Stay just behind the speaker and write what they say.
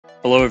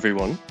Hello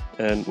everyone,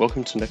 and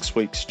welcome to next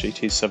week's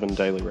GT7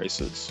 daily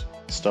races,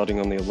 starting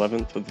on the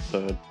 11th of the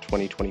 3rd,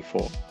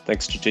 2024.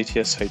 Thanks to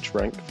GTSH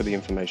Rank for the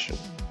information.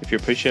 If you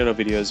appreciate our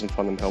videos and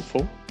find them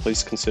helpful,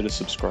 please consider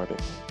subscribing.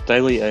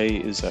 Daily A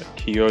is at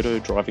Kyoto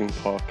Driving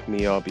Park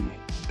Miyabi,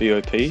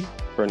 BOP,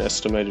 for an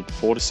estimated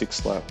 4 to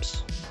 6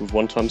 laps, with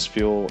 1 times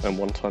fuel and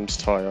 1 times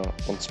tyre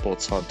on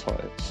sports hard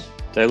tyres.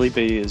 Daily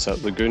B is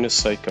at Laguna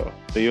Seca,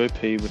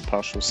 BOP with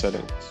partial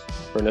settings,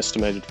 for an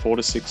estimated 4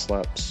 to 6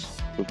 laps,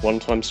 with 1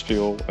 times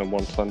fuel and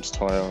 1 times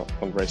tyre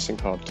on racing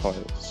hard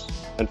tyres.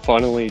 And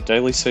finally,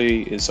 Daily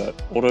C is at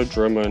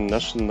Autodromo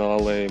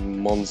Nazionale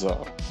Monza,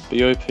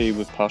 BOP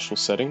with partial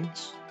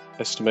settings,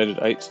 estimated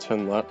 8 to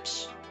 10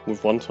 laps,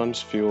 with 1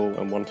 times fuel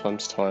and 1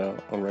 times tyre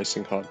on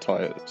racing hard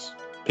tyres.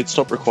 Pit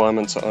stop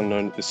requirements are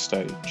unknown at this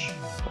stage.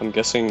 I'm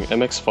guessing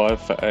MX5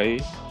 for A,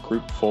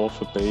 Group 4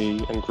 for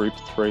B, and Group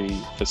 3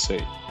 for C.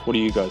 What do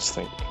you guys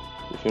think?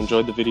 If you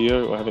enjoyed the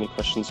video or have any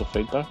questions or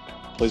feedback,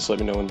 please let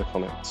me know in the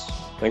comments.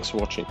 Thanks for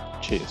watching.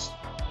 Cheers.